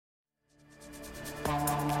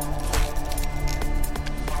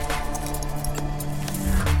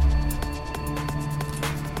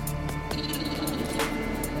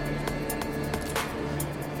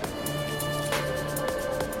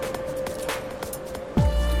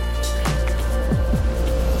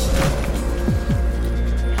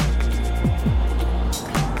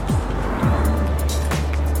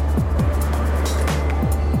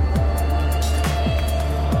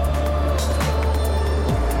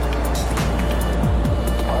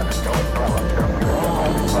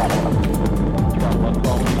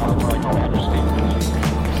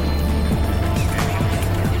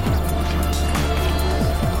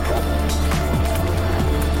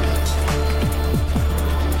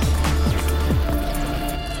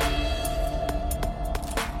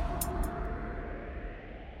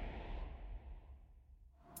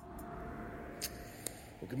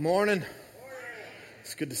morning.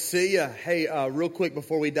 It's good to see you. Hey, real quick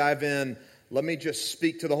before we dive in, let me just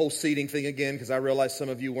speak to the whole seating thing again, because I realize some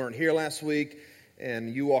of you weren't here last week,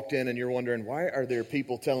 and you walked in and you're wondering, why are there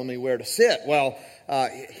people telling me where to sit? Well,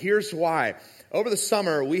 here's why. Over the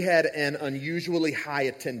summer, we had an unusually high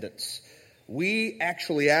attendance. We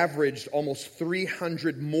actually averaged almost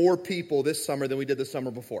 300 more people this summer than we did the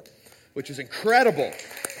summer before, which is incredible.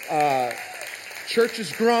 Church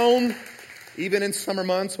has grown. Even in summer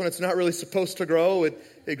months when it's not really supposed to grow,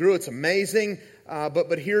 it grew. It's amazing.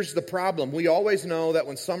 But here's the problem. We always know that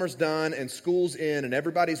when summer's done and school's in and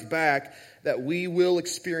everybody's back, that we will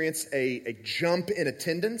experience a jump in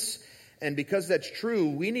attendance. And because that's true,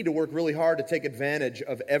 we need to work really hard to take advantage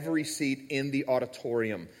of every seat in the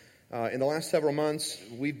auditorium. In the last several months,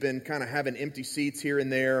 we've been kind of having empty seats here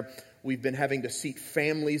and there. We've been having to seat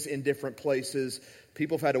families in different places.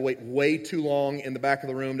 People have had to wait way too long in the back of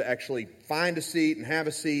the room to actually find a seat and have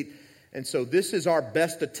a seat. And so this is our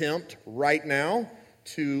best attempt right now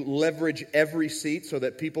to leverage every seat so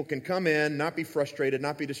that people can come in, not be frustrated,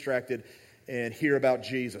 not be distracted, and hear about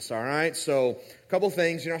Jesus, all right? So a couple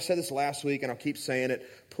things. I said this last week, and I'll keep saying it.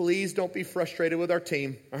 Please don't be frustrated with our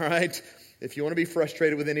team, all right? If you want to be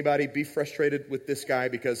frustrated with anybody, be frustrated with this guy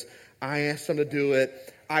because I asked him to do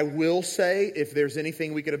it. I will say, if there's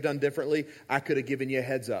anything we could have done differently, I could have given you a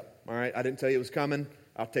heads up, all right? I didn't tell you it was coming.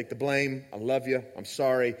 I'll take the blame. I love you. I'm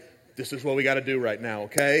sorry. This is what we got to do right now,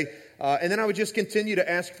 okay? And then I would just continue to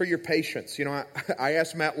ask for your patience. I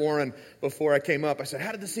asked Matt Warren before I came up. I said,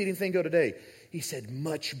 how did the seating thing go today? He said,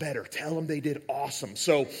 much better. Tell them they did awesome.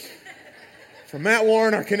 So from Matt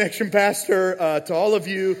Warren, our connection pastor, to all of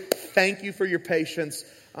you, thank you for your patience.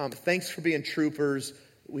 Thanks for being troopers.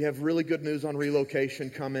 We have really good news on relocation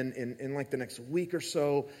coming in like the next week or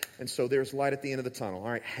so. And so there's light at the end of the tunnel. All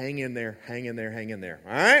right, hang in there, hang in there, hang in there.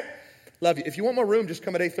 All right? Love you. If you want more room, just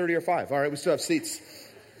come at 8:30 or 5. All right, we still have seats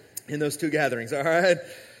in those two gatherings. All right?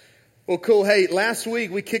 Well, cool. Hey, last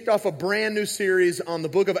week we kicked off a brand new series on the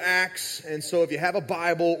book of Acts. And so if you have a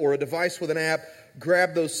Bible or a device with an app,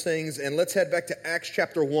 grab those things and let's head back to Acts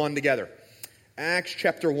chapter 1 together. Acts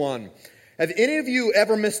chapter 1. Have any of you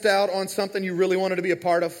ever missed out on something you really wanted to be a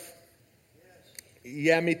part of?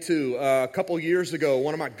 Yeah, me too. A couple years ago,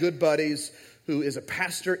 one of my good buddies who is a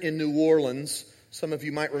pastor in New Orleans, some of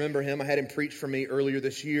you might remember him. I had him preach for me earlier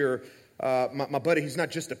this year. My buddy, he's not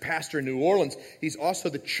just a pastor in New Orleans, he's also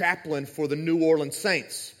the chaplain for the New Orleans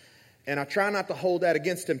Saints. And I try not to hold that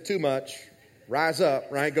against him too much. Rise up,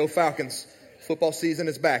 right? Go Falcons. Football season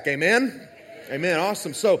is back. Amen? Amen.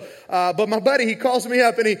 Awesome. So, but my buddy, he calls me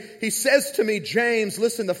up and he says to me, James,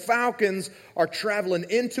 listen, the Falcons are traveling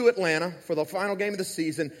into Atlanta for the final game of the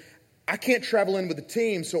season. I can't travel in with the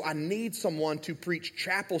team, so I need someone to preach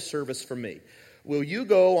chapel service for me. Will you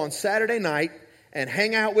go on Saturday night and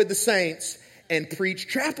hang out with the Saints and preach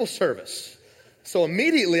chapel service? So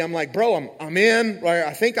immediately I'm like, bro, I'm in. Right?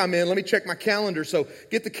 I think I'm in. Let me check my calendar. So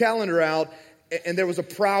get the calendar out. And there was a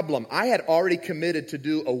problem. I had already committed to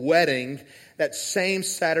do a wedding that same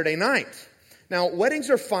Saturday night. Now, weddings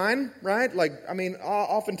are fine, right?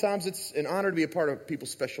 Oftentimes it's an honor to be a part of people's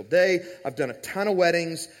special day. I've done a ton of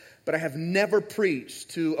weddings, but I have never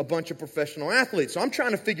preached to a bunch of professional athletes. So I'm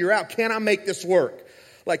trying to figure out, can I make this work?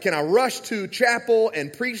 Can I rush to chapel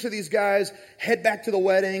and preach to these guys, head back to the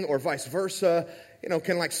wedding, or vice versa?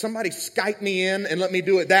 Can somebody Skype me in and let me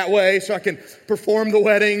do it that way so I can perform the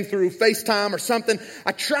wedding through FaceTime or something?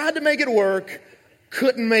 I tried to make it work,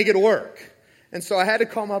 couldn't make it work. And so I had to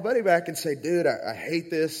call my buddy back and say, dude, I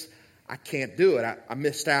hate this. I can't do it. I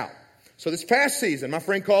missed out. So this past season, my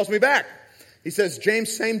friend calls me back. He says,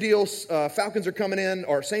 James, same deal. Falcons are coming in,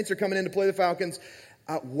 or Saints are coming in to play the Falcons.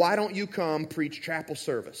 Why don't you come preach chapel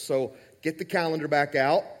service? So get the calendar back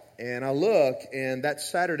out. And I look, and that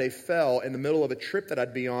Saturday fell in the middle of a trip that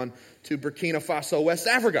I'd be on to Burkina Faso, West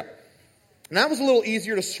Africa. And that was a little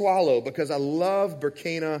easier to swallow because I love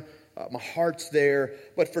Burkina. My heart's there.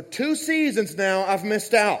 But for 2 seasons now, I've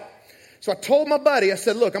missed out. So I told my buddy, I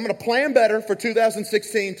said, look, I'm going to plan better for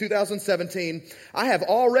 2016, 2017. I have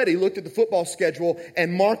already looked at the football schedule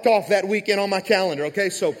and marked off that weekend on my calendar, okay?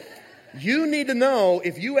 So you need to know,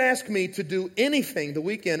 if you ask me to do anything the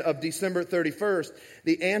weekend of December 31st,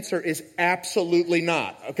 the answer is absolutely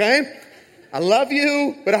not, okay? I love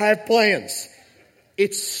you, but I have plans.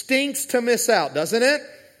 It stinks to miss out, doesn't it?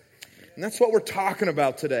 And that's what we're talking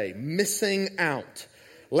about today, missing out.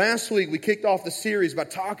 Last week, we kicked off the series by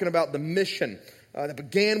talking about the mission that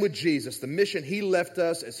began with Jesus, the mission he left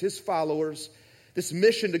us as his followers, this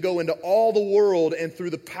mission to go into all the world and through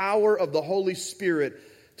the power of the Holy Spirit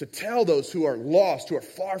to tell those who are lost, who are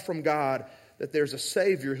far from God, that there's a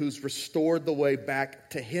Savior who's restored the way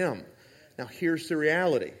back to him. Now, here's the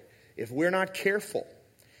reality. If we're not careful,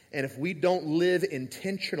 and if we don't live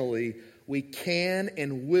intentionally, we can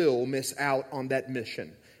and will miss out on that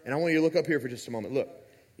mission. And I want you to look up here for just a moment. Look,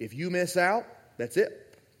 if you miss out, that's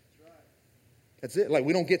it. That's it. Like,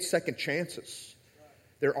 we don't get second chances.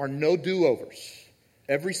 There are no do-overs.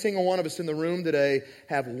 Every single one of us in the room today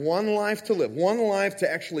have one life to live. One life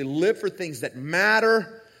to actually live for things that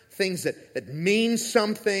matter, things that mean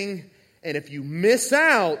something. And if you miss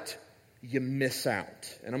out, you miss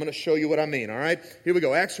out. And I'm going to show you what I mean, all right? Here we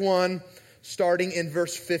go. Acts 1, starting in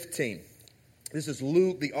verse 15. This is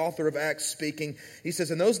Luke, the author of Acts, speaking. He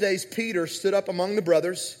says, in those days, Peter stood up among the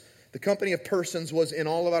brothers. The company of persons was in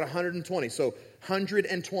all about 120. So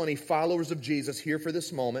 120 followers of Jesus here for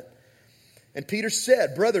this moment. And Peter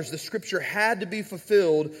said, brothers, the scripture had to be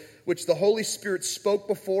fulfilled, which the Holy Spirit spoke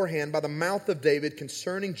beforehand by the mouth of David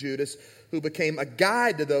concerning Judas, who became a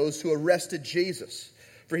guide to those who arrested Jesus.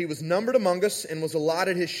 For he was numbered among us and was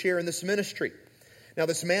allotted his share in this ministry. Now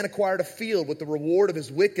this man acquired a field with the reward of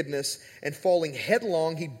his wickedness, and falling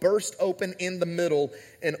headlong, he burst open in the middle,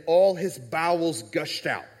 and all his bowels gushed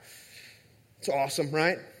out. It's awesome,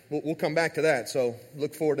 right? We'll come back to that, so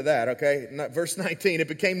look forward to that, okay? Verse 19, it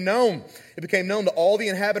became known to all the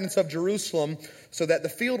inhabitants of Jerusalem, so that the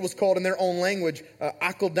field was called in their own language,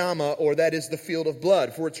 Akeldama, or that is the field of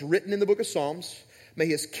blood. For it's written in the book of Psalms, may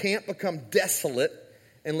his camp become desolate,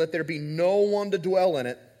 and let there be no one to dwell in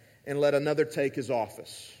it, and let another take his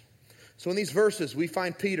office. So in these verses, we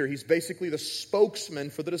find Peter. He's basically the spokesman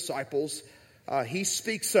for the disciples. He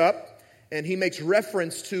speaks up, and he makes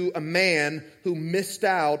reference to a man who missed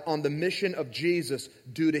out on the mission of Jesus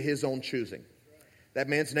due to his own choosing. That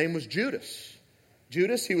man's name was Judas.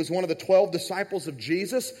 Judas, he was one of the 12 disciples of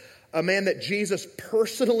Jesus, a man that Jesus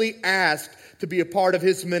personally asked to be a part of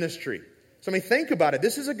his ministry. So I mean, think about it.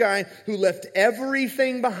 This is a guy who left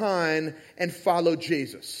everything behind and followed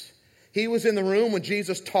Jesus. He was in the room when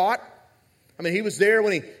Jesus taught. I mean, he was there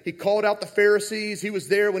when he called out the Pharisees. He was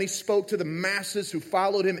there when he spoke to the masses who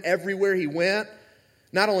followed him everywhere he went.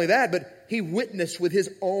 Not only that, but he witnessed with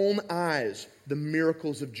his own eyes the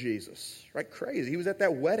miracles of Jesus. Right? Crazy. He was at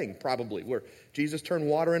that wedding probably where Jesus turned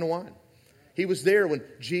water into wine. He was there when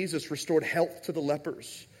Jesus restored health to the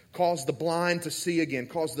lepers, caused the blind to see again,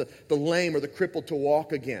 caused the lame or the crippled to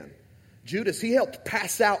walk again. Judas, he helped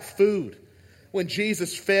pass out food when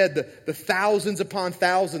Jesus fed the thousands upon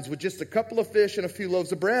thousands with just a couple of fish and a few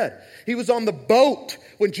loaves of bread. He was on the boat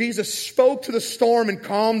when Jesus spoke to the storm and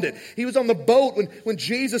calmed it. He was on the boat when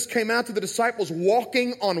Jesus came out to the disciples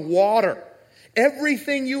walking on water.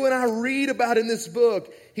 Everything you and I read about in this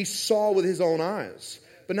book, he saw with his own eyes.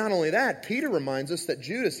 But not only that, Peter reminds us that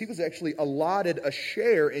Judas, he was actually allotted a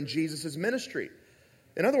share in Jesus' ministry.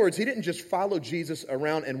 In other words, he didn't just follow Jesus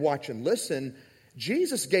around and watch and listen.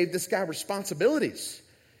 Jesus gave this guy responsibilities.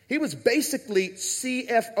 He was basically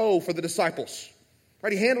CFO for the disciples.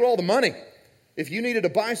 Right? He handled all the money. If you needed to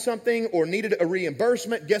buy something or needed a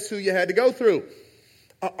reimbursement, guess who you had to go through?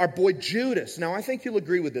 Our boy Judas. Now, I think you'll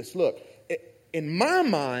agree with this. Look, in my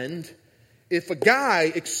mind, if a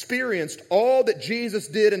guy experienced all that Jesus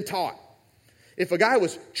did and taught, if a guy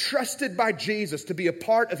was trusted by Jesus to be a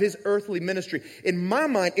part of his earthly ministry, in my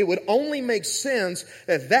mind, it would only make sense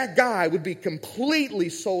that that guy would be completely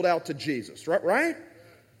sold out to Jesus, right?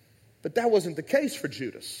 But that wasn't the case for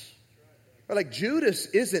Judas. Like, Judas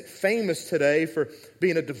isn't famous today for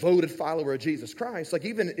being a devoted follower of Jesus Christ. Like,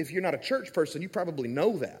 even if you're not a church person, you probably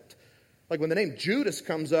know that. Like, when the name Judas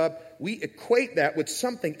comes up, we equate that with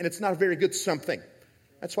something, and it's not a very good something.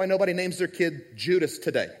 That's why nobody names their kid Judas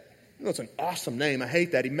today. You know, it's an awesome name. I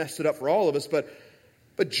hate that. He messed it up for all of us.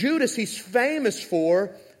 But Judas, he's famous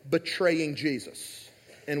for betraying Jesus.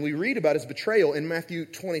 And we read about his betrayal in Matthew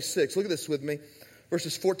 26. Look at this with me.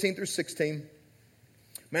 Verses 14 through 16.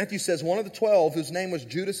 Matthew says, one of the 12, whose name was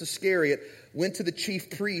Judas Iscariot, went to the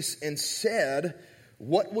chief priests and said,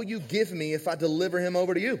 what will you give me if I deliver him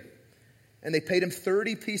over to you? And they paid him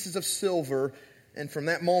 30 pieces of silver, and from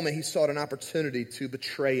that moment he sought an opportunity to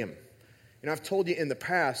betray him. You know, I've told you in the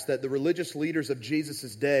past that the religious leaders of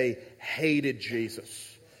Jesus' day hated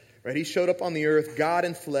Jesus. Right? He showed up on the earth, God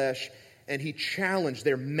in flesh, and he challenged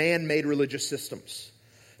their man-made religious systems.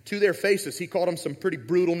 To their faces, he called them some pretty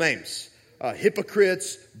brutal names.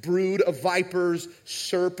 Hypocrites, brood of vipers,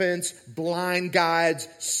 serpents, blind guides,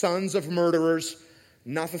 sons of murderers.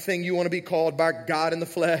 Not the thing you want to be called by God in the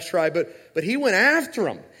flesh, right? But he went after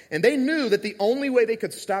them. And they knew that the only way they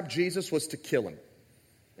could stop Jesus was to kill him.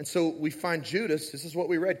 And so we find Judas, this is what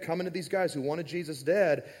we read, coming to these guys who wanted Jesus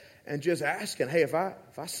dead and just asking, hey, if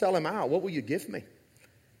I sell him out, what will you give me?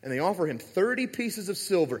 And they offer him 30 pieces of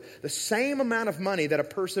silver, the same amount of money that a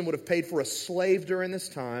person would have paid for a slave during this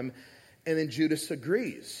time. And then Judas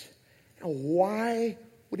agrees. Now, why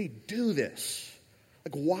would he do this?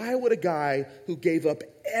 Like, why would a guy who gave up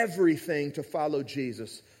everything to follow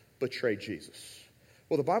Jesus betray Jesus?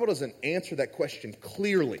 Well, the Bible doesn't answer that question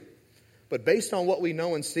clearly. But based on what we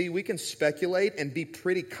know and see, we can speculate and be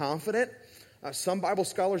pretty confident. Some Bible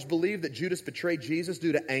scholars believe that Judas betrayed Jesus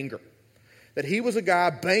due to anger. That he was a guy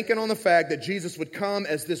banking on the fact that Jesus would come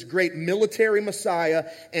as this great military Messiah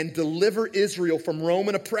and deliver Israel from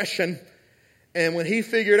Roman oppression. And when he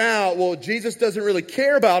figured out, well, Jesus doesn't really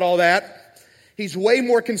care about all that. He's way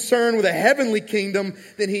more concerned with a heavenly kingdom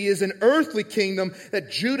than he is an earthly kingdom, that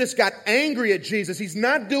Judas got angry at Jesus. He's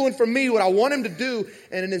not doing for me what I want him to do,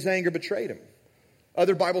 and in his anger betrayed him.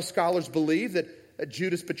 Other Bible scholars believe that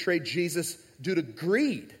Judas betrayed Jesus due to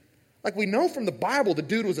greed. Like, we know from the Bible, the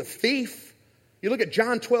dude was a thief. You look at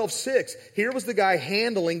John 12:6. Here was the guy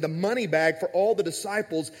handling the money bag for all the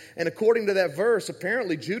disciples. And according to that verse,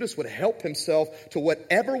 apparently Judas would help himself to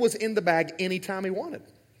whatever was in the bag anytime he wanted.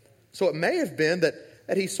 So it may have been that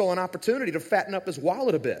he saw an opportunity to fatten up his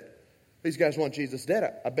wallet a bit. These guys want Jesus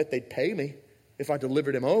dead. I bet they'd pay me if I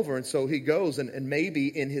delivered him over. And so he goes and maybe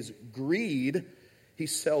in his greed, he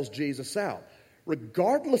sells Jesus out.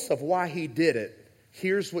 Regardless of why he did it,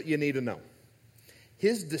 here's what you need to know.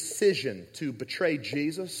 His decision to betray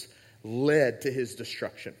Jesus led to his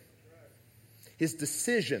destruction. His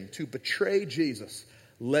decision to betray Jesus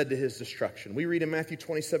led to his destruction. We read in Matthew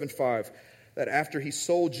 27:5 that after he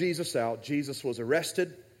sold Jesus out, Jesus was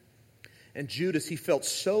arrested. And Judas, he felt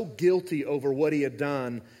so guilty over what he had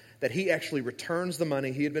done that he actually returns the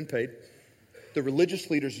money he had been paid. The religious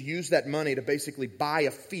leaders used that money to basically buy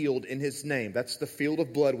a field in his name. That's the field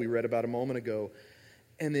of blood we read about a moment ago.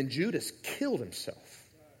 And then Judas killed himself.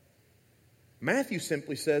 Matthew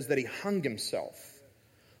simply says that he hung himself.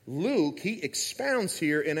 Luke, he expounds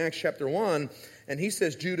here in Acts chapter 1, and he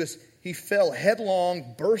says Judas, he fell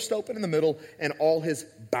headlong, burst open in the middle, and all his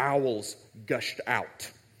bowels gushed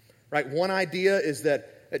out. Right? One idea is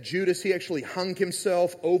that Judas, he actually hung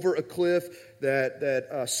himself over a cliff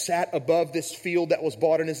that sat above this field that was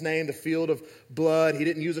bought in his name, the field of blood. He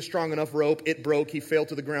didn't use a strong enough rope. It broke. He fell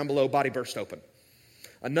to the ground below. Body burst open.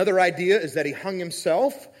 Another idea is that he hung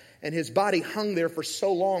himself, and his body hung there for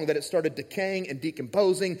so long that it started decaying and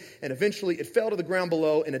decomposing, and eventually it fell to the ground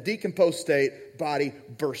below in a decomposed state, body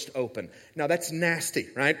burst open. Now that's nasty,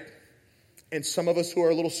 right? And some of us who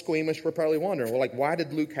are a little squeamish, we're probably wondering, well, like, why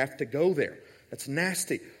did Luke have to go there? That's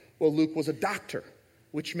nasty. Well, Luke was a doctor,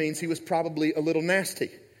 which means he was probably a little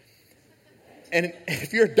nasty. And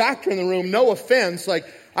if you're a doctor in the room, no offense, like,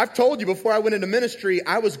 I've told you before I went into ministry,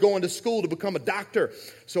 I was going to school to become a doctor.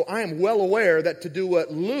 So I am well aware that to do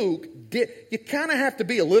what Luke did, you kind of have to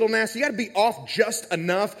be a little nasty. You got to be off just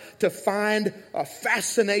enough to find a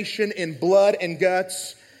fascination in blood and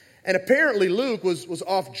guts. And apparently Luke was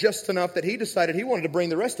off just enough that he decided he wanted to bring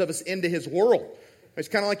the rest of us into his world. It's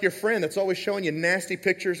kind of like your friend that's always showing you nasty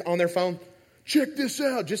pictures on their phone. Check this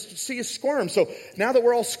out, just to see you squirm. So now that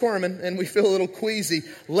we're all squirming and we feel a little queasy,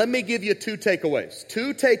 let me give you two takeaways.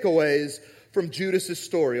 Two takeaways from Judas's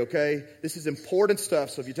story, okay? This is important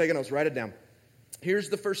stuff, so if you're taking notes, write it down. Here's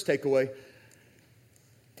the first takeaway.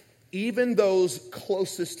 Even those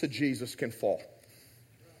closest to Jesus can fall.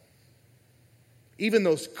 Even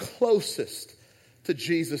those closest to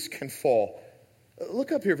Jesus can fall.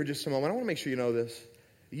 Look up here for just a moment. I want to make sure you know this.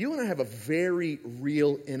 You and I have a very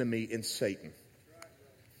real enemy in Satan.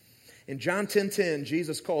 In John 10:10,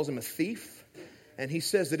 Jesus calls him a thief, and he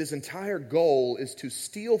says that his entire goal is to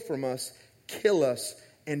steal from us, kill us,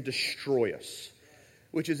 and destroy us,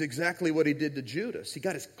 which is exactly what he did to Judas. He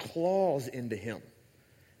got his claws into him.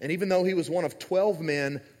 And even though he was one of 12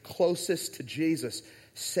 men closest to Jesus,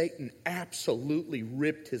 Satan absolutely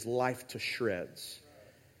ripped his life to shreds.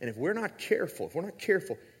 And if we're not careful,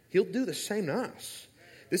 he'll do the same to us.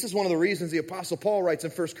 This is one of the reasons the Apostle Paul writes in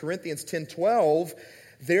 1 Corinthians 10:12,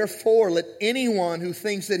 therefore let anyone who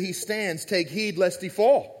thinks that he stands take heed lest he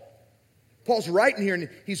fall. Paul's writing here and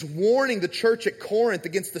he's warning the church at Corinth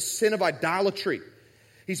against the sin of idolatry.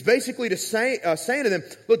 He's basically saying to them,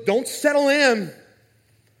 look, don't settle in.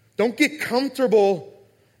 Don't get comfortable.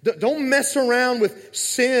 Don't mess around with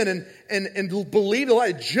sin and believe the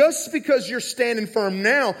lie. Just because you're standing firm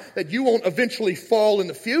now that you won't eventually fall in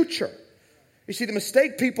the future. You see, the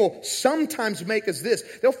mistake people sometimes make is this.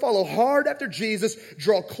 They'll follow hard after Jesus,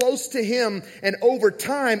 draw close to him, and over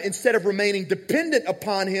time, instead of remaining dependent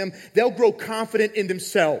upon him, they'll grow confident in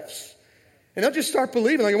themselves. And they'll just start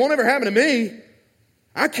believing, like, it won't ever happen to me.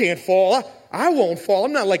 I can't fall. I won't fall.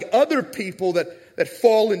 I'm not like other people that that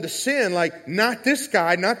fall into sin, like, not this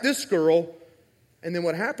guy, not this girl. And then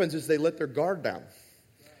what happens is they let their guard down.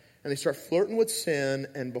 And they start flirting with sin,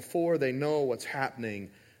 and before they know what's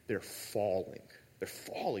happening, they're falling. They're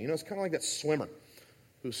falling. You know, it's kind of like that swimmer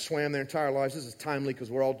who swam their entire lives. This is timely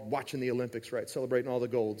because we're all watching the Olympics, right? Celebrating all the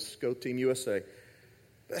golds. Go Team USA.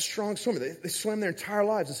 That strong swimmer, they swam their entire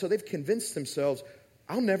lives. And so they've convinced themselves,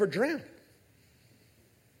 I'll never drown.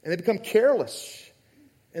 And they become careless.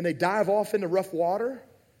 And they dive off into rough water.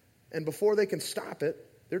 And before they can stop it,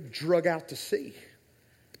 they're drug out to sea.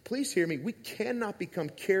 Please hear me. We cannot become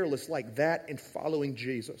careless like that in following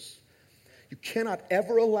Jesus. You cannot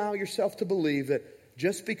ever allow yourself to believe that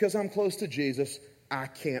just because I'm close to Jesus, I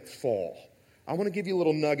can't fall. I want to give you a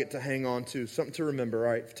little nugget to hang on to, something to remember.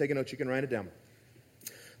 All right, if you take a note, you can write it down.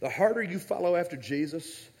 The harder you follow after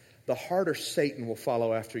Jesus, the harder Satan will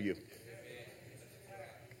follow after you.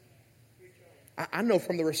 I know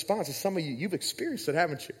from the response of some of you, you've experienced it,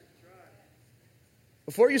 haven't you?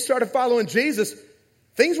 Before you started following Jesus,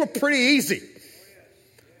 things were pretty easy.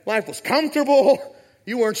 Life was comfortable.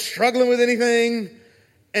 You weren't struggling with anything.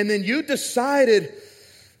 And then you decided,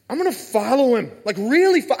 I'm going to follow him. Like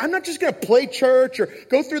really, I'm not just going to play church or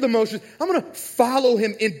go through the motions. I'm going to follow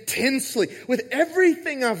him intensely with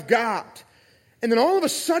everything I've got. And then all of a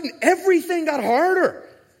sudden, everything got harder.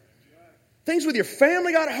 Things with your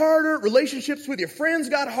family got harder. Relationships with your friends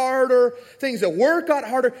got harder. Things at work got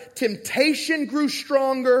harder. Temptation grew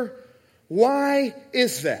stronger. Why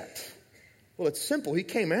is that? Well, it's simple. He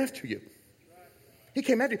came after you. He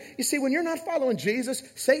came after you. You see, when you're not following Jesus,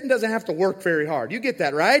 Satan doesn't have to work very hard. You get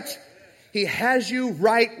that, right? He has you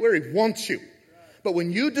right where he wants you. But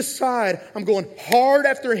when you decide, I'm going hard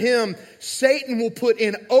after him, Satan will put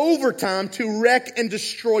in overtime to wreck and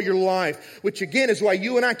destroy your life. Which again is why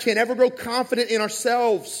you and I can't ever grow confident in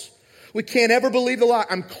ourselves. We can't ever believe the lie.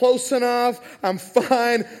 I'm close enough. I'm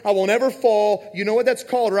fine. I won't ever fall. You know what that's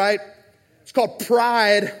called, right? It's called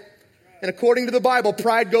pride. And according to the Bible,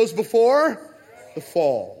 pride goes before the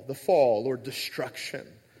fall or destruction.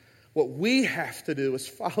 What we have to do as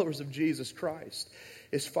followers of Jesus Christ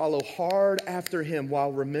is follow hard after him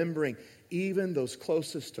while remembering even those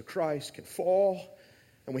closest to Christ can fall.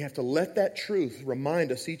 And we have to let that truth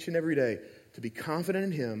remind us each and every day to be confident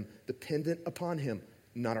in him, dependent upon him,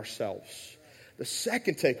 not ourselves. The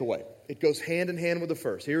second takeaway, it goes hand in hand with the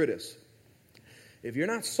first. Here it is. If you're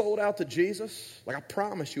not sold out to Jesus, like I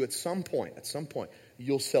promise you at some point,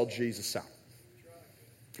 you'll sell Jesus out.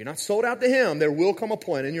 If you're not sold out to him, there will come a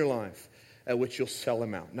point in your life at which you'll sell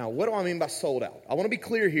him out. Now, what do I mean by sold out? I want to be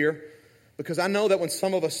clear here because I know that when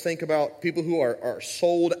some of us think about people who are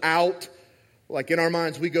sold out, like in our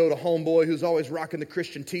minds we go to homeboy who's always rocking the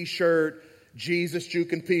Christian t-shirt, Jesus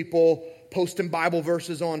juking people, posting Bible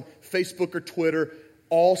verses on Facebook or Twitter,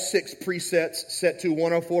 all 6 presets set to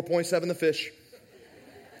 104.7 The Fish.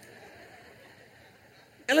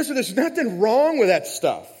 And listen, there's nothing wrong with that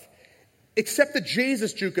stuff. Except the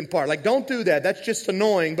Jesus juking part. Like, don't do that. That's just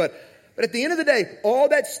annoying. But at the end of the day, all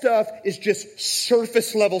that stuff is just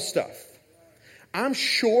surface level stuff. I'm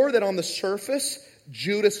sure that on the surface,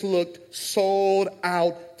 Judas looked sold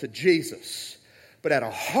out to Jesus. But at a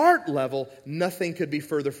heart level, nothing could be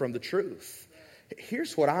further from the truth.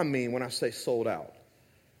 Here's what I mean when I say sold out.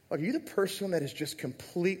 Like, are you the person that is just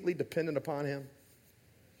completely dependent upon him?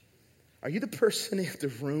 Are you the person in the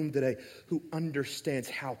room today who understands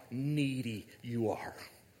how needy you are?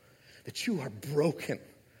 That you are broken.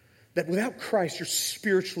 That without Christ, you're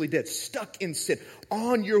spiritually dead, stuck in sin,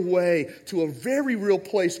 on your way to a very real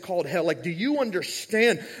place called hell. Like, do you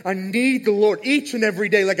understand? I need the Lord each and every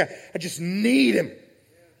day. Like, I just need him.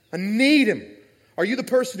 I need him. Are you the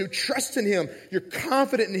person who trusts in him? You're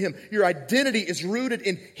confident in him. Your identity is rooted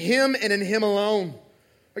in him and in him alone.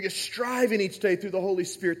 Are you striving each day through the Holy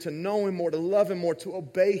Spirit to know him more, to love him more, to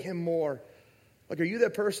obey him more? Like, are you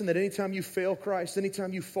that person that anytime you fail Christ,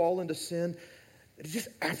 anytime you fall into sin, it just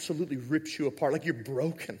absolutely rips you apart, like you're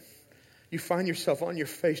broken? You find yourself on your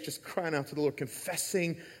face just crying out to the Lord,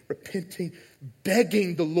 confessing, repenting,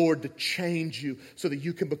 begging the Lord to change you so that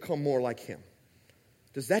you can become more like him.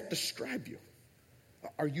 Does that describe you?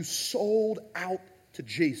 Are you sold out to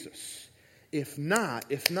Jesus? If not,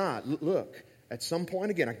 look. At some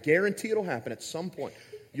point, again, I guarantee it'll happen. At some point,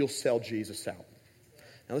 you'll sell Jesus out.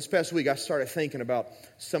 Now, this past week, I started thinking about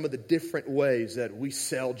some of the different ways that we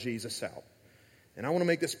sell Jesus out. And I want to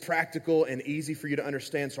make this practical and easy for you to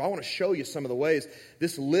understand. So I want to show you some of the ways.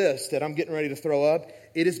 This list that I'm getting ready to throw up,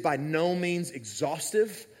 it is by no means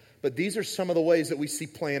exhaustive. But these are some of the ways that we see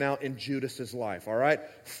playing out in Judas's life, all right?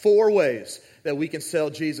 4 ways that we can sell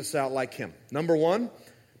Jesus out like him. Number 1,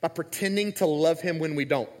 by pretending to love him when we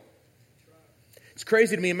don't. It's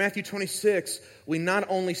crazy to me. In Matthew 26, we not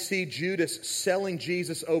only see Judas selling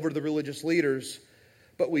Jesus over to the religious leaders,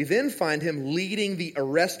 but we then find him leading the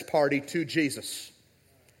arrest party to Jesus.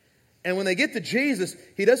 And when they get to Jesus,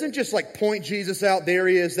 he doesn't just like point Jesus out, there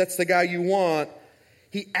he is, that's the guy you want.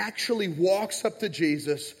 He actually walks up to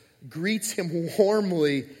Jesus, greets him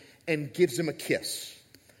warmly, and gives him a kiss.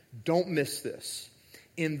 Don't miss this.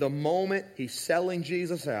 In the moment he's selling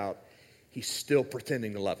Jesus out, he's still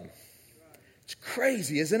pretending to love him. It's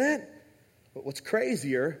crazy, isn't it? But what's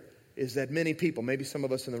crazier is that many people, maybe some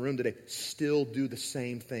of us in the room today, still do the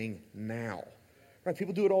same thing now. Right?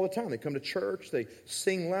 People do it all the time. They come to church, they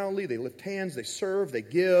sing loudly, they lift hands, they serve, they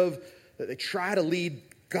give, they try to lead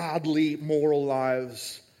godly, moral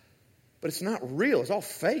lives. But it's not real. It's all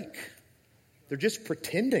fake. They're just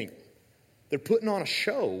pretending. They're putting on a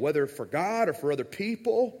show, whether for God or for other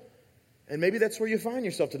people. And maybe that's where you find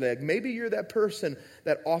yourself today. Maybe you're that person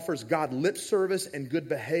that offers God lip service and good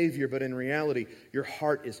behavior, but in reality, your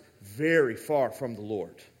heart is very far from the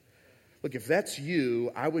Lord. Look, if that's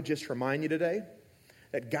you, I would just remind you today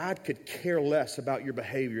that God could care less about your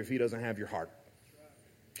behavior if he doesn't have your heart.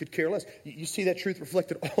 Could care less. You see that truth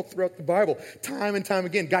reflected all throughout the Bible. Time and time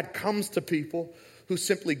again, God comes to people who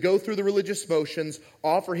simply go through the religious motions,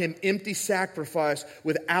 offer him empty sacrifice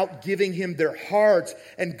without giving him their hearts.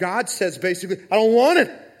 And God says basically, I don't want it.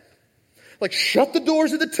 Like, shut the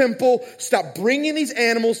doors of the temple. Stop bringing these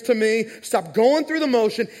animals to me. Stop going through the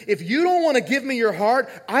motion. If you don't want to give me your heart,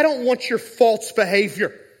 I don't want your false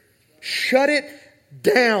behavior. Shut it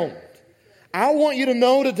down. I want you to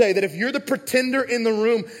know today that if you're the pretender in the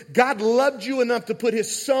room, God loved you enough to put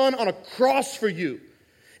his son on a cross for you.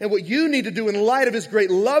 And what you need to do in light of his great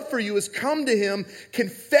love for you is come to him,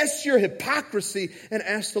 confess your hypocrisy, and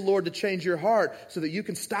ask the Lord to change your heart so that you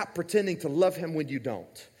can stop pretending to love him when you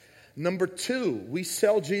don't. Number 2, we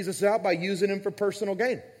sell Jesus out by using him for personal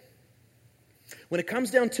gain. When it comes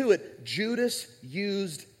down to it, Judas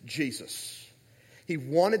used Jesus. He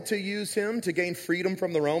wanted to use him to gain freedom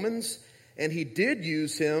from the Romans, and he did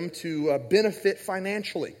use him to benefit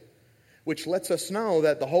financially, which lets us know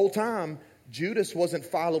that the whole time, Judas wasn't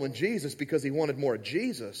following Jesus because he wanted more of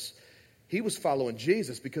Jesus. He was following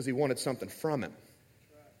Jesus because he wanted something from him.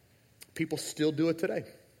 People still do it today.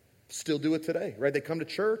 Still do it today, right? They come to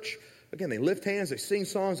church. Again, they lift hands, they sing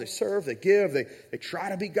songs, they serve, they give, they try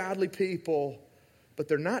to be godly people. But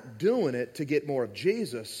they're not doing it to get more of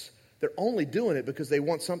Jesus. They're only doing it because they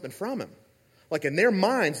want something from him. Like in their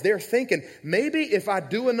minds, they're thinking, maybe if I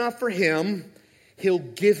do enough for him, he'll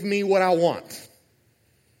give me what I want.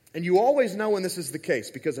 And you always know when this is the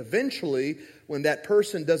case, because eventually, when that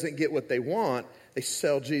person doesn't get what they want, they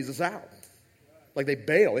sell Jesus out. Like they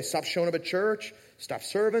bail. They stop showing up at church, stop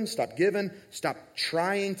serving, stop giving, stop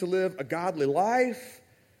trying to live a godly life.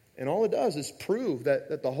 And all it does is prove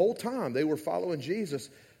that the whole time they were following Jesus,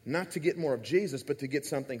 not to get more of Jesus, but to get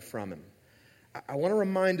something from him. I want to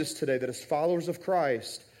remind us today that as followers of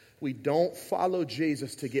Christ, we don't follow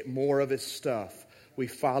Jesus to get more of his stuff. We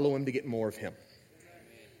follow him to get more of him.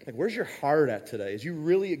 Like, where's your heart at today as you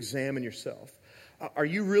really examine yourself? Are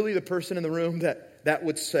you really the person in the room that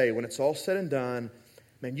would say, when it's all said and done,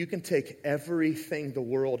 man, you can take everything the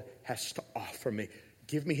world has to offer me.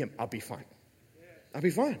 Give me him. I'll be fine. I'll be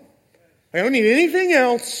fine. I don't need anything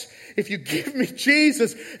else. If you give me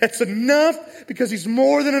Jesus, that's enough because he's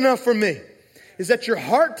more than enough for me. Is that your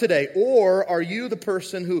heart today? Or are you the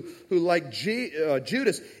person who like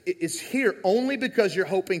Judas, is here only because you're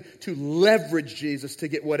hoping to leverage Jesus to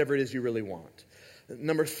get whatever it is you really want?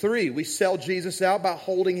 Number 3, we sell Jesus out by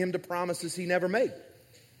holding him to promises he never made.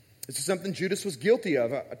 This is something Judas was guilty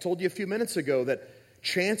of. I told you a few minutes ago that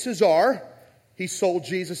chances are he sold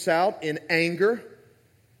Jesus out in anger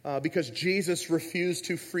because Jesus refused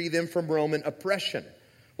to free them from Roman oppression.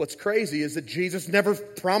 What's crazy is that Jesus never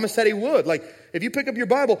promised that he would. Like, if you pick up your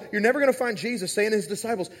Bible, you're never going to find Jesus saying to his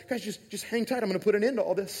disciples, guys, just hang tight. I'm going to put an end to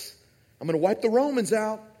all this. I'm going to wipe the Romans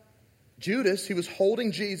out. Judas, he was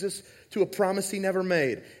holding Jesus to a promise he never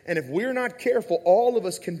made. And if we're not careful, all of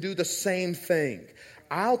us can do the same thing.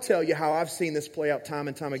 I'll tell you how I've seen this play out time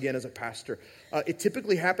and time again as a pastor. It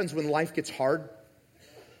typically happens when life gets hard.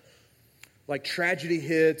 Like tragedy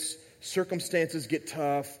hits, circumstances get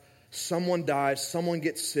tough. Someone dies, someone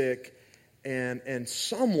gets sick, and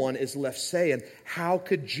someone is left saying, how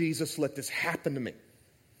could Jesus let this happen to me?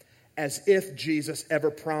 As if Jesus ever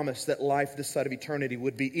promised that life this side of eternity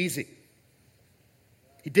would be easy.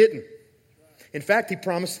 He didn't. In fact, he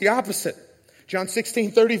promised the opposite. John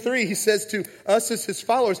 16:33, he says to us as his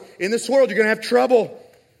followers, in this world you're going to have trouble.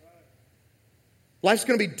 Life's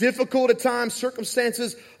going to be difficult at times.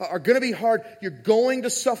 Circumstances are going to be hard. You're going to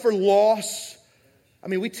suffer loss. I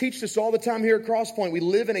mean, we teach this all the time here at Crosspoint. We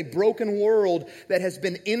live in a broken world that has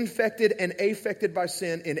been infected and affected by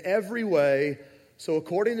sin in every way. So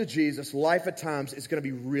according to Jesus, life at times is going to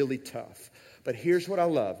be really tough. But here's what I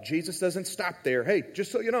love. Jesus doesn't stop there. Hey,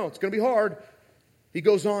 just so you know, it's going to be hard. He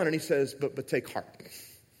goes on and he says, but take heart.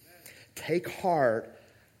 Take heart.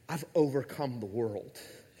 I've overcome the world.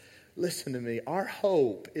 Listen to me. Our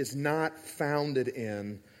hope is not founded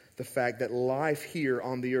in the fact that life here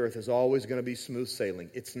on the earth is always going to be smooth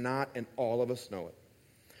sailing. It's not, and all of us know it.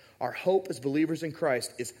 Our hope as believers in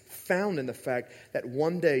Christ is found in the fact that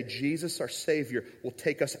one day Jesus, our Savior, will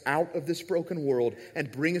take us out of this broken world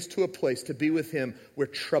and bring us to a place to be with Him where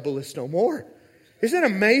trouble is no more. Isn't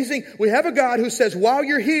that amazing? We have a God who says, while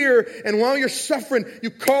you're here and while you're suffering,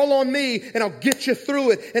 you call on me and I'll get you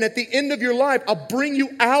through it. And at the end of your life, I'll bring you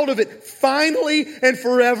out of it finally and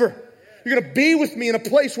forever. You're going to be with me in a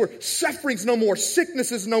place where suffering's no more,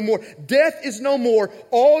 sickness is no more, death is no more.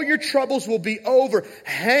 All your troubles will be over.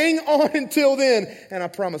 Hang on until then. And I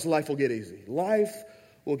promise life will get easy. Life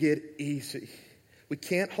will get easy. We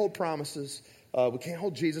can't hold promises. We can't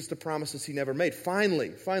hold Jesus to promises He never made.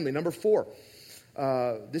 Finally, number 4.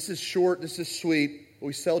 This is short, this is sweet.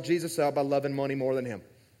 We sell Jesus out by loving money more than Him.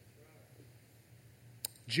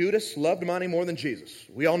 Judas loved money more than Jesus.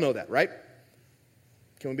 We all know that, right?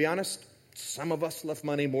 Can we be honest? Some of us love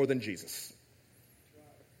money more than Jesus.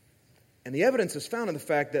 And the evidence is found in the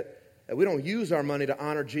fact that we don't use our money to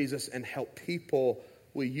honor Jesus and help people.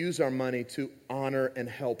 We use our money to honor and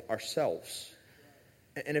help ourselves.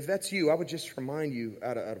 And if that's you, I would just remind you,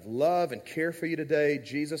 out of love and care for you today,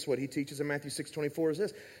 Jesus, what He teaches in Matthew 6:24 is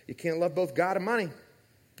this: you can't love both God and money. You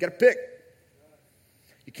got to pick.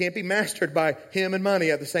 You can't be mastered by Him and money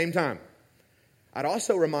at the same time. I'd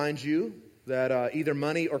also remind you that either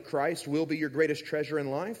money or Christ will be your greatest treasure in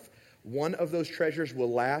life. One of those treasures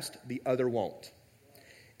will last, the other won't.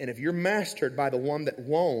 And if you're mastered by the one that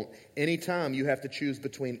won't, anytime you have to choose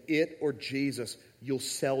between it or Jesus, you'll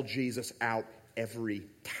sell Jesus out every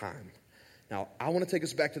time. Now, I want to take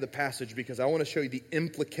us back to the passage because I want to show you the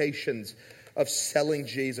implications of selling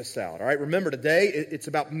Jesus out. All right, remember today, it's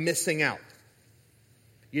about missing out.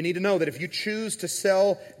 You need to know that if you choose to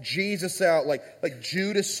sell Jesus out, like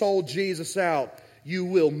Judas sold Jesus out, you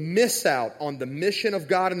will miss out on the mission of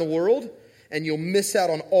God in the world, and you'll miss out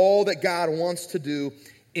on all that God wants to do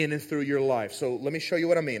in and through your life. So let me show you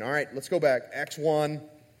what I mean. All right, let's go back. Acts 1.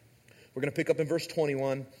 We're going to pick up in verse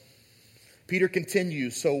 21. Peter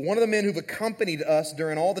continues, so one of the men who've accompanied us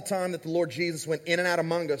during all the time that the Lord Jesus went in and out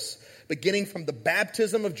among us, beginning from the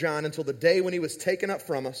baptism of John until the day when He was taken up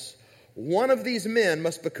from us, one of these men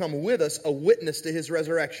must become with us a witness to His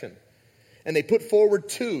resurrection. And they put forward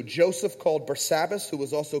 2, Joseph called Barsabbas, who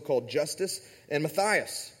was also called Justus, and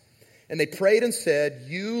Matthias. And they prayed and said,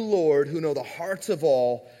 you, Lord, who know the hearts of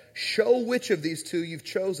all, show which of these 2 you've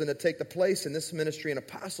chosen to take the place in this ministry and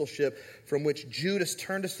apostleship from which Judas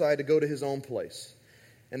turned aside to go to his own place.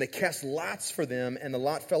 And they cast lots for them, and the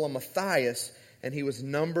lot fell on Matthias, and he was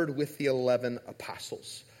numbered with the 11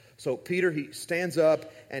 apostles. So Peter, he stands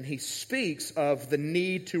up and he speaks of the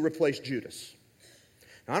need to replace Judas.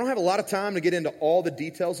 Now, I don't have a lot of time to get into all the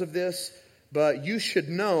details of this, but you should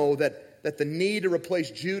know that the need to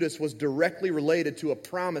replace Judas was directly related to a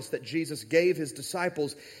promise that Jesus gave His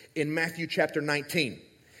disciples in Matthew chapter 19.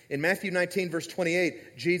 In Matthew 19, verse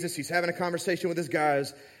 28, Jesus, He's having a conversation with His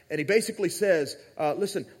guys, and He basically says,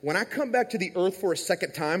 listen, when I come back to the earth for a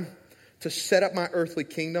second time to set up my earthly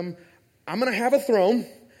kingdom, I'm going to have a throne,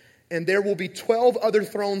 and there will be 12 other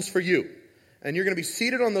thrones for you. And you're going to be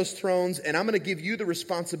seated on those thrones, and I'm going to give you the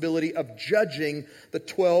responsibility of judging the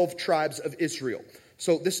 12 tribes of Israel.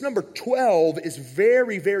 So this number 12 is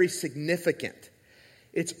very, very significant.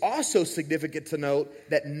 It's also significant to note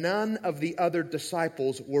that none of the other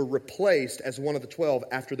disciples were replaced as one of the 12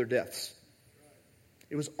 after their deaths.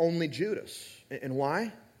 It was only Judas. And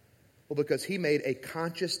why? Well, because he made a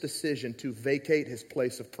conscious decision to vacate his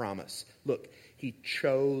place of promise. Look, he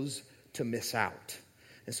chose to miss out.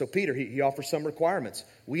 And so Peter, he offers some requirements.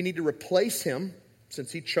 We need to replace him,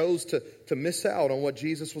 since he chose to miss out on what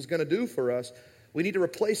Jesus was going to do for us. We need to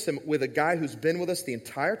replace him with a guy who's been with us the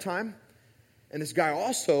entire time. And this guy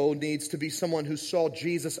also needs to be someone who saw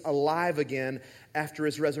Jesus alive again after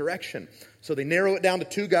His resurrection. So they narrow it down to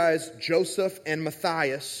 2 guys, Joseph and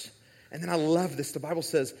Matthias. And then I love this. The Bible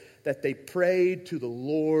says that they prayed to the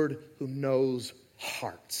Lord who knows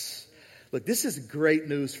hearts. Look, this is great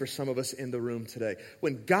news for some of us in the room today.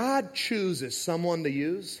 When God chooses someone to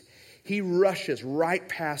use, He rushes right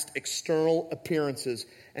past external appearances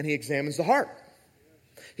and He examines the heart.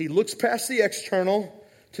 He looks past the external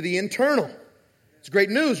to the internal. It's great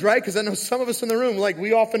news, right? Because I know some of us in the room, like,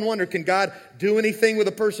 we often wonder, can God do anything with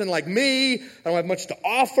a person like me? I don't have much to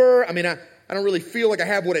offer. I mean, I don't really feel like I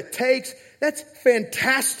have what it takes. That's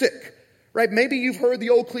fantastic, right? Maybe you've heard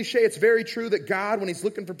the old cliche. It's very true that God, when he's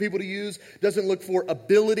looking for people to use, doesn't look for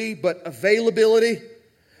ability, but availability.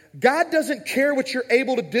 God doesn't care what you're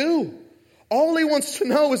able to do. All he wants to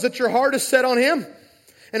know is that your heart is set on him.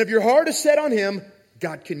 And if your heart is set on him,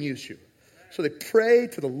 God can use you. So they pray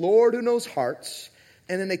to the Lord who knows hearts,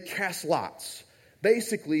 and then they cast lots.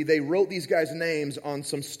 Basically, they wrote these guys' names on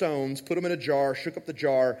some stones, put them in a jar, shook up the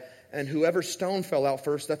jar, and whoever stone fell out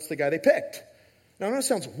first, that's the guy they picked. Now, I know it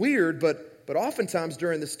sounds weird, but oftentimes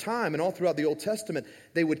during this time and all throughout the Old Testament,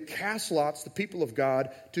 they would cast lots, the people of God,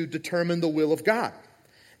 to determine the will of God.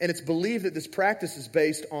 And it's believed that this practice is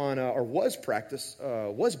based on, was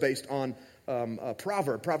based on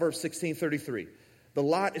Proverbs 16:33. The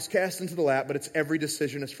lot is cast into the lap, but its every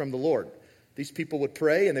decision is from the Lord. These people would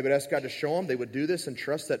pray and they would ask God to show them. They would do this and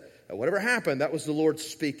trust that whatever happened, that was the Lord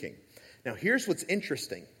speaking. Now, here's what's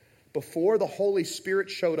interesting. Before the Holy Spirit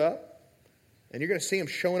showed up, and you're going to see him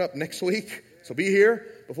showing up next week, so be here.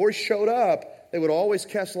 Before he showed up, they would always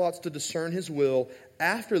cast lots to discern his will.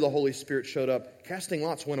 After the Holy Spirit showed up, casting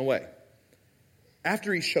lots went away.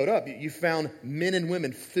 After he showed up, you found men and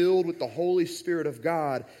women filled with the Holy Spirit of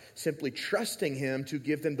God, simply trusting him to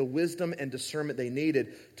give them the wisdom and discernment they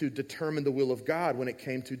needed to determine the will of God when it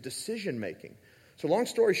came to decision making. So long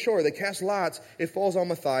story short, they cast lots. It falls on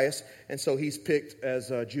Matthias, and so he's picked as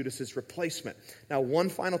Judas's replacement. Now, one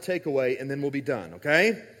final takeaway, and then we'll be done,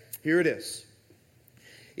 okay? Here it is.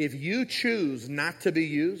 If you choose not to be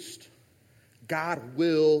used, God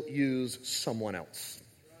will use someone else.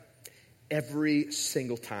 Every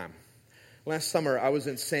single time. Last summer, I was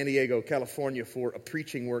in San Diego, California for a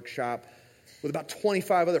preaching workshop with about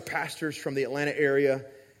 25 other pastors from the Atlanta area.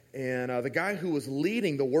 And the guy who was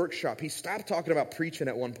leading the workshop, he stopped talking about preaching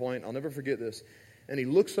at one point. I'll never forget this. And he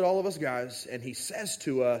looks at all of us guys and he says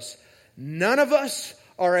to us, none of us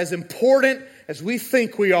are as important as we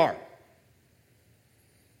think we are.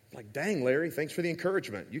 Like, dang, Larry, thanks for the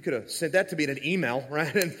encouragement. You could have sent that to me in an email,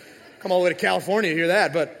 right? And come all the way to California to hear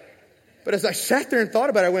that. But as I sat there and thought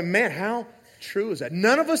about it, I went, man, how true is that?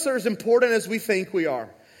 None of us are as important as we think we are.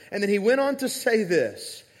 And then he went on to say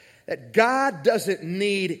this, that God doesn't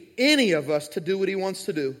need any of us to do what he wants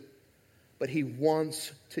to do, but he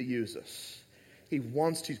wants to use us. He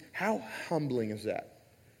wants to. How humbling is that?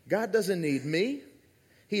 God doesn't need me.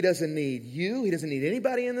 He doesn't need you. He doesn't need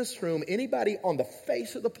anybody in this room, anybody on the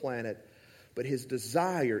face of the planet, but his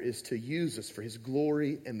desire is to use us for his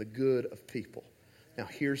glory and the good of people. Now,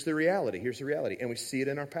 here's the reality. And we see it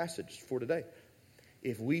in our passage for today.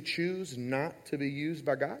 If we choose not to be used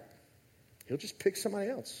by God, he'll just pick somebody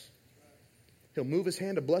else. He'll move his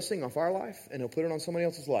hand of blessing off our life, and he'll put it on somebody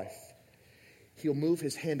else's life. He'll move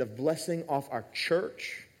his hand of blessing off our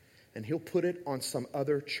church, and he'll put it on some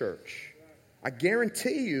other church. I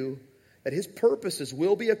guarantee you that his purposes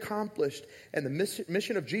will be accomplished, and the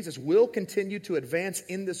mission of Jesus will continue to advance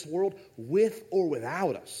in this world with or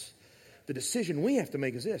without us. The decision we have to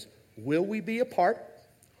make is this. Will we be a part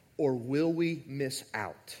or will we miss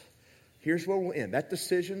out? Here's where we'll end. That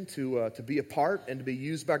decision to be a part and to be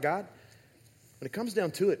used by God, when it comes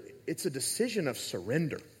down to it, it's a decision of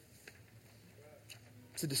surrender.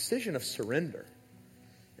 It's a decision of surrender.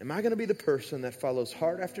 Am I going to be the person that follows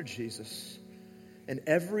hard after Jesus and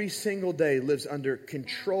every single day lives under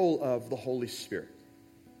control of the Holy Spirit?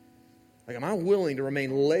 Like, am I willing to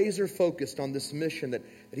remain laser focused on this mission that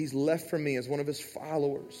he's left for me as one of his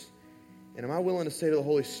followers? And am I willing to say to the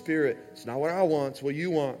Holy Spirit, it's not what I want, it's what you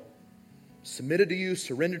want. Submitted to you,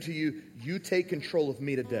 surrendered to you. You take control of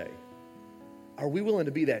me today. Are we willing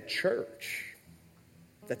to be that church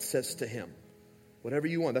that says to him, whatever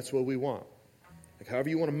you want, that's what we want. Like, however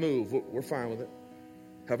you want to move, we're fine with it.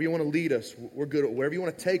 However you want to lead us, we're good. Wherever you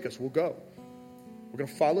want to take us, we'll go. We're going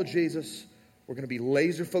to follow Jesus. We're going to be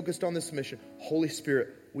laser focused on this mission. Holy Spirit,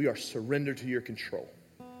 we are surrendered to your control.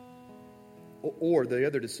 Or the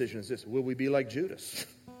other decision is this. Will we be like Judas?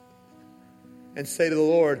 And say to the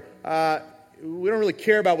Lord, we don't really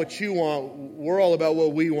care about what you want. We're all about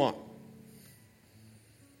what we want.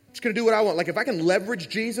 I'm just going to do what I want. Like, if I can leverage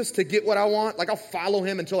Jesus to get what I want, like, I'll follow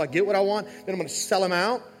him until I get what I want. Then I'm going to sell him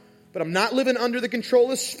out. But I'm not living under the control of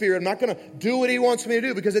the Spirit. I'm not going to do what he wants me to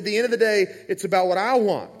do, because at the end of the day, it's about what I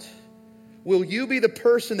want. Will you be the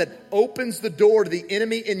person that opens the door to the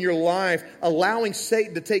enemy in your life, allowing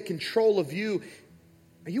Satan to take control of you?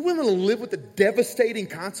 Are you willing to live with the devastating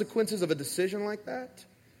consequences of a decision like that?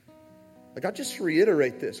 Like, I'll just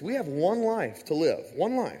reiterate this. We have one life to live.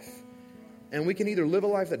 One life. And we can either live a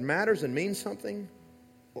life that matters and means something,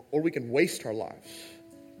 or we can waste our lives.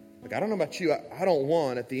 Like, I don't know about you, I don't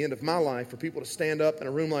want at the end of my life for people to stand up in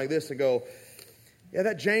a room like this and go, yeah,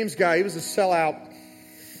 that James guy, he was a sellout.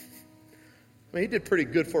 I mean, he did pretty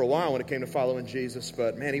good for a while when it came to following Jesus,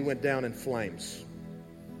 but man, he went down in flames.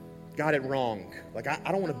 Got it wrong. Like,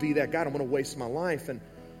 I don't want to be that guy. I don't want to waste my life. And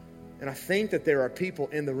I think that there are people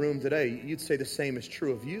in the room today, you'd say the same is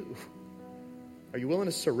true of you. Are you willing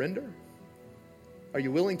to surrender? Are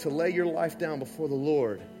you willing to lay your life down before the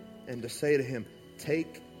Lord and to say to Him,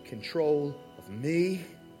 take control of me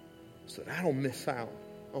so that I don't miss out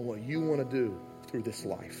on what you want to do through this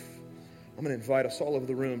life? I'm going to invite us all over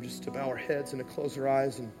the room just to bow our heads and to close our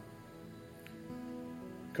eyes. And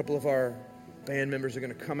a couple of our band members are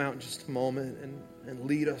going to come out in just a moment and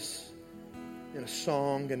lead us in a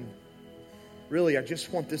song. And really, I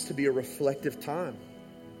just want this to be a reflective time.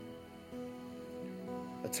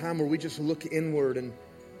 A time where we just look inward and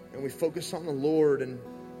we focus on the Lord and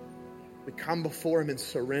we come before Him and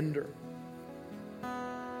surrender.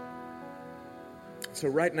 So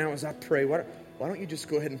right now as I pray, why don't you just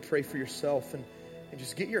go ahead and pray for yourself and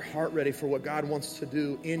just get your heart ready for what God wants to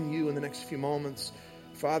do in you in the next few moments.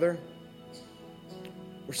 Father,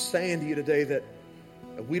 we're saying to you today that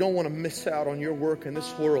we don't want to miss out on your work in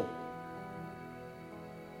this world.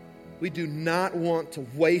 We do not want to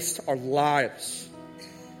waste our lives.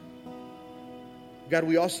 God,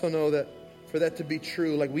 we also know that for that to be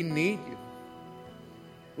true, like, we need you.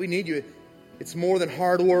 We need you. It's more than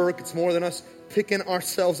hard work. It's more than us picking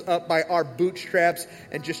ourselves up by our bootstraps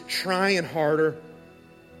and just trying harder.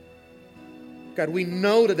 God, we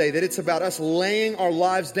know today that it's about us laying our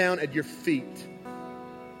lives down at your feet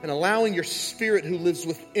and allowing your Spirit who lives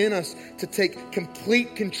within us to take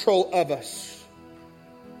complete control of us.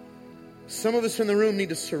 Some of us in the room need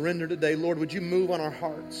to surrender today. Lord, would you move on our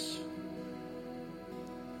hearts?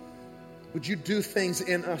 Would you do things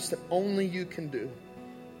in us that only you can do?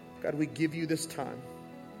 God, we give you this time.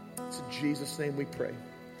 It's in Jesus' name we pray.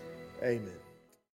 Amen.